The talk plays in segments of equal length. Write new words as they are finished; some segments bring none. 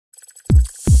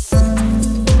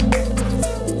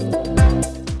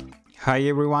Hi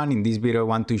everyone, in this video I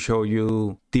want to show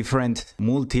you different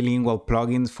multilingual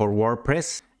plugins for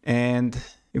WordPress. And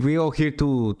if we go here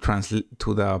to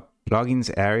the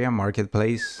plugins area,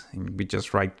 marketplace, and we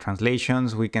just write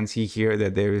translations, we can see here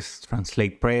that there is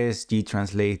Translatepress,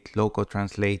 Gtranslate, Local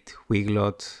Translate,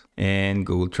 Weglot, and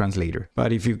Google Translator.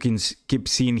 But if you can keep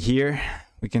seeing here,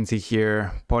 we can see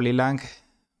here Polylang,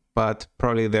 but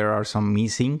probably there are some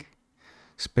missing,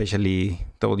 especially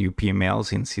WPML,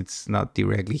 since it's not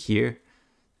directly here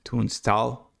to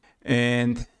install.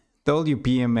 And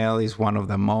WPML is one of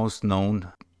the most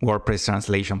known WordPress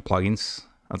translation plugins.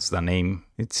 That's the name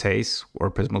it says,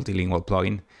 WordPress Multilingual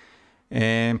Plugin.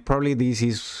 And probably this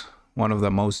is one of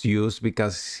the most used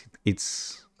because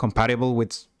it's compatible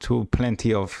with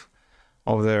plenty of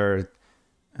other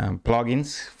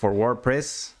plugins for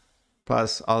WordPress,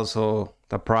 plus also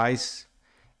the price.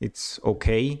 It's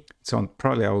okay. It's on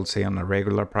probably, I would say, on a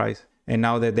regular price. And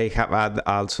now that they have added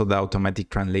also the automatic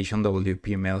translation,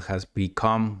 WPML has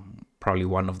become probably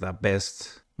one of the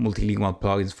best multilingual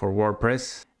plugins for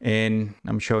WordPress. And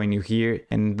I'm showing you here.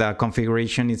 And the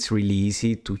configuration, it's really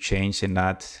easy to change and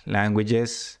add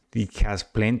languages. It has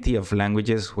plenty of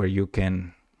languages where you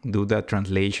can do the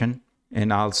translation.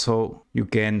 And also you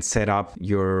can set up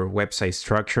your website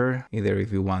structure, either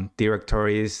if you want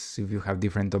directories, if you have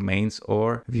different domains,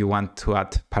 or if you want to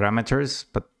add parameters,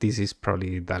 but this is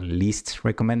probably the least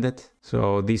recommended.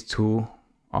 So these two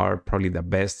are probably the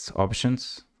best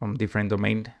options from different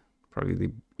domain.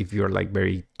 Probably if you're like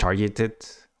very targeted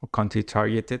or country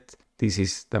targeted, this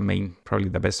is the main, probably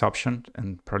the best option,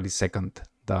 and probably second,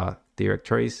 the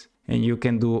directories. And you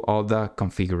can do all the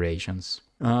configurations.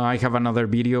 I have another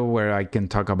video where I can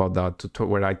talk about the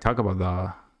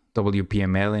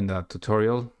WPML in the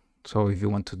tutorial. So if you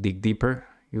want to dig deeper,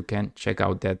 you can check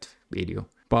out that video.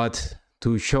 But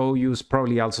to show you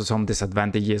probably also some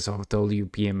disadvantages of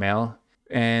WPML,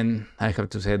 and I have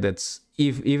to say that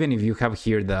even if you have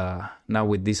here now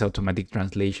with this automatic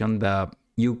translation,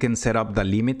 you can set up the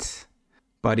limit,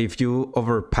 but if you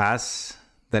overpass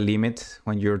the limit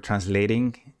when you're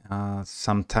translating,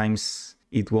 sometimes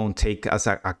it won't take as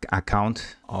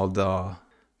account all the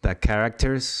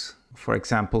characters. For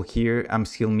example, here I'm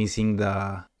still missing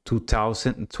the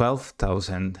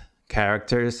 12,000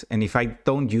 characters, and if I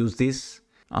don't use this,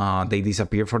 they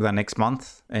disappear for the next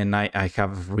month, and I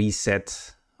have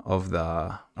reset of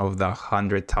the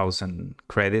 100,000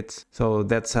 credits. So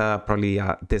that's probably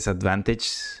a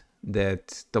disadvantage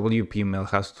that WPML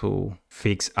has to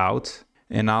fix out.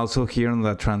 And also here on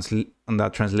the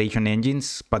translation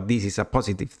engines, but this is a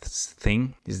positive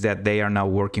thing, is that they are now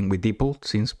working with DeepL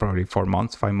since probably 4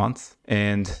 months, 5 months.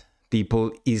 And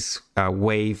DeepL is a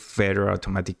way better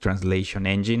automatic translation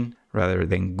engine rather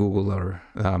than Google or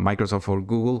Microsoft or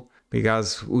Google,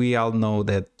 because we all know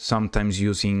that sometimes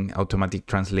using automatic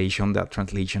translation, that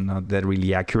translation not that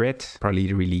really accurate,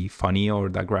 probably really funny, or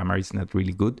the grammar is not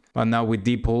really good. But now with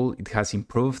DeepL, it has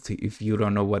improved. If you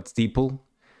don't know what's DeepL,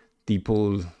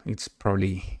 it's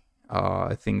probably,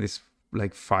 I think it's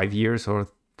like 5 years or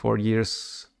 4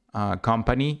 years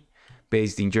company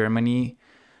based in Germany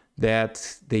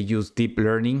that they use deep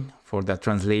learning for the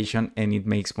translation, and it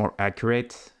makes more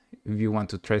accurate. If you want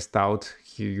to test out,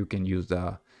 here you can use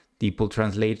the DeepL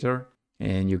translator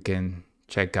and you can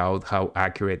check out how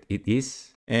accurate it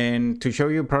is. And to show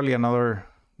you probably another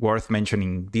worth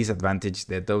mentioning disadvantage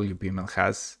that WPML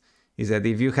has is that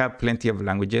if you have plenty of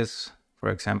languages, for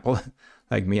example,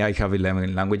 like me, I have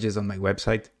 11 languages on my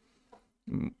website.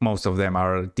 Most of them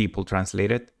are DeepL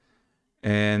translated.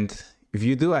 And if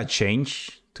you do a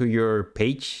change to your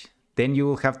page, then you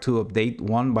will have to update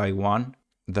one by one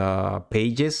the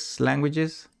pages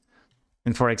languages.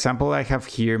 And for example, I have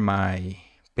here my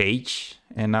page,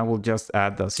 and I will just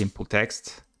add a simple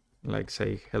text, like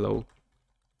say hello.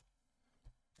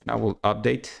 And I will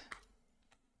update.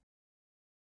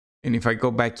 And if I go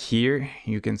back here,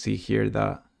 you can see here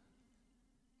the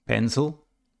pencil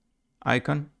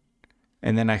icon.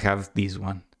 And then I have this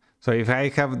one. So if I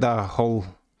have the whole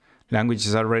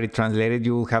languages already translated,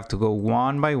 you will have to go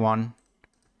one by one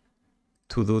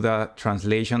to do the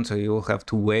translation. So you will have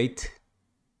to wait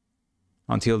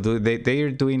until they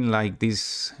are doing like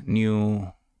this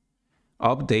new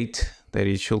update that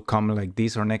it should come like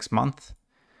this or next month,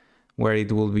 where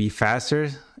it will be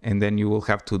faster. And then you will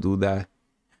have to do the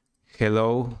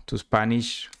hello to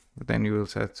Spanish, then you will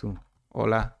set to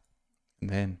hola, and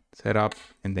then set up,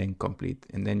 and then complete.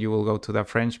 And then you will go to the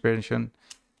French version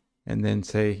and then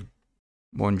say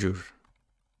bonjour,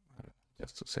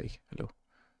 just to say hello.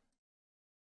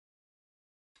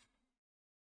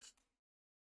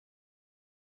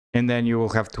 And then you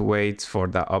will have to wait for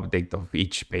the update of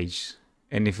each page.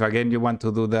 And if again you want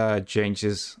to do the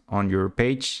changes on your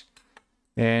page,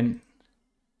 then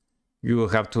you will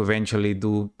have to eventually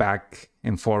do back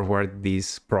and forward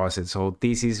this process. So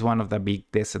this is one of the big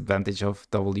disadvantages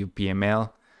of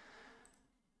WPML,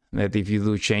 that if you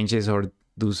do changes or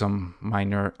do some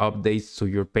minor updates to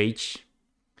your page,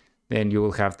 then you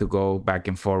will have to go back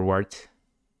and forward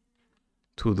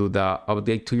to do the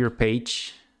update to your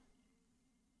page,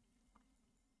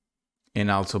 and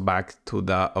also back to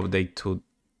the update to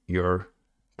your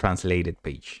translated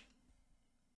page.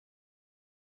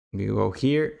 We go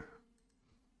here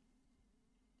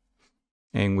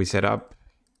and we set up,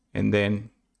 and then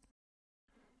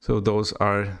so those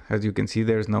are, as you can see,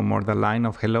 there's no more the line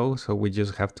of hello, so we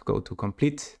just have to go to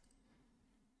complete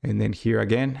and then here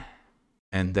again,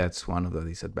 and that's one of the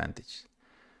disadvantages.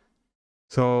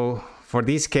 So for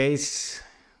this case,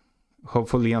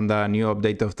 hopefully on the new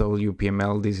update of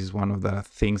WPML, this is one of the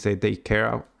things they take care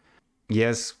of.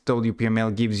 Yes,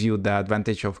 WPML gives you the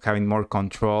advantage of having more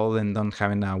control and not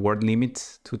having a word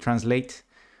limit to translate.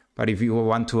 But if you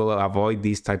want to avoid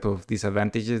these type of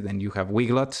disadvantages, then you have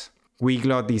Weglot.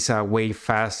 Weglot is a way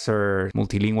faster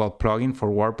multilingual plugin for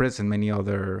WordPress and many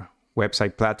other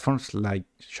website platforms like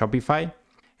Shopify.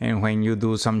 And when you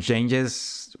do some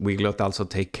changes, Weglot also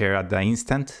take care at the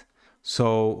instant.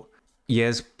 So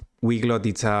yes, Weglot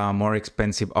is a more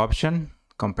expensive option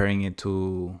comparing it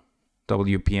to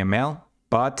WPML,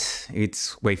 but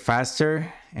it's way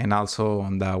faster, and also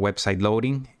on the website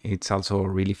loading, it's also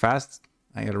really fast.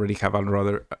 I already have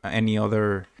any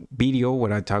other video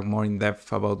where I talk more in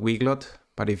depth about Weglot,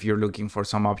 but if you're looking for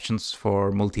some options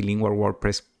for multilingual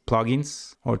WordPress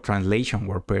plugins or translation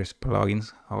WordPress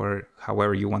plugins, or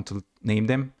however you want to name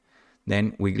them,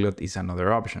 then Weglot is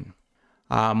another option.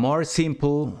 A more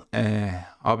simple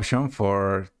option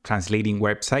for translating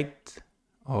website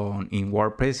in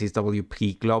WordPress is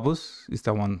WPGlobus. It's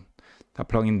the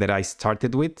plugin that I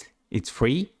started with. It's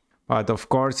free. But of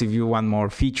course, if you want more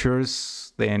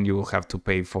features, then you will have to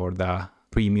pay for the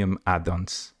premium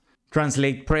add-ons.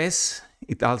 Translatepress,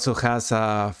 it also has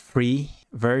a free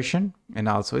version, and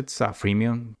also it's a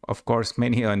freemium. Of course,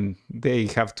 many, and they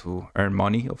have to earn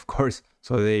money, of course.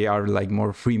 So they are like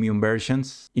more freemium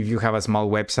versions. If you have a small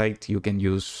website, you can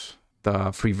use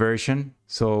the free version.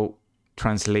 So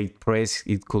Translatepress,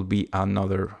 it could be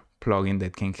another plugin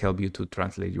that can help you to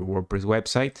translate your WordPress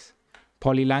website.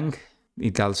 Polylang,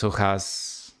 it also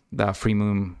has the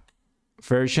freemium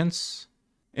versions.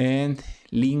 And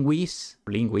Linguise,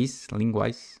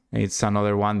 it's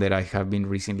another one that I have been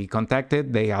recently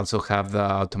contacted. They also have the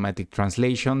automatic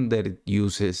translation that it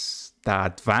uses the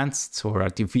advanced or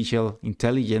artificial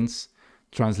intelligence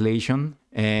translation,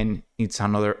 and it's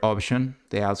another option.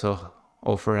 They also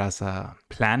offer as a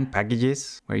plan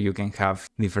packages where you can have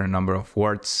different number of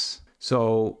words.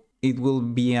 So it will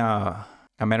be a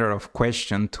matter of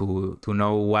question to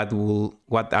know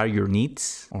what are your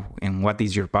needs and what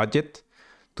is your budget,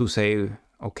 to say,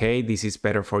 okay, this is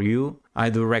better for you. I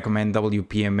do recommend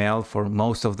WPML for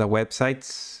most of the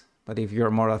websites, but if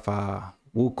you're more of a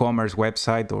WooCommerce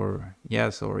website or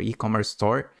e-commerce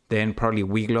store, then probably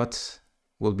Weglot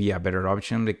will be a better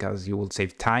option because you will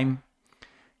save time.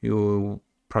 You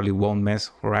probably won't mess,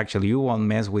 or actually you won't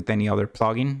mess with any other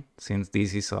plugin, since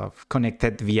this is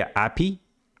connected via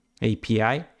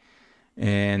API,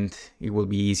 and it will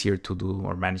be easier to do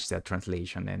or manage that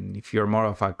translation. And if you're more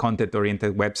of a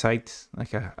content-oriented website,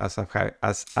 like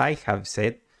as I have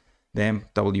said, then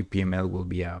WPML will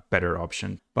be a better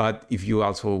option. But if you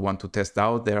also want to test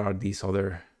out, there are these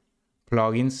other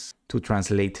plugins to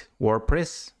translate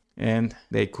WordPress, and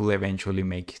they could eventually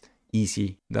make it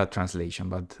easy, that translation.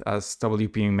 But as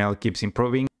WPML keeps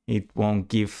improving, it won't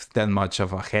give that much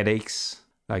of a headaches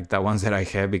like the ones that I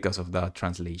have because of the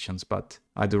translations, but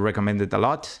I do recommend it a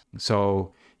lot.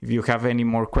 So if you have any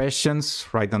more questions,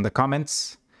 write down the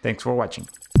comments. Thanks for watching.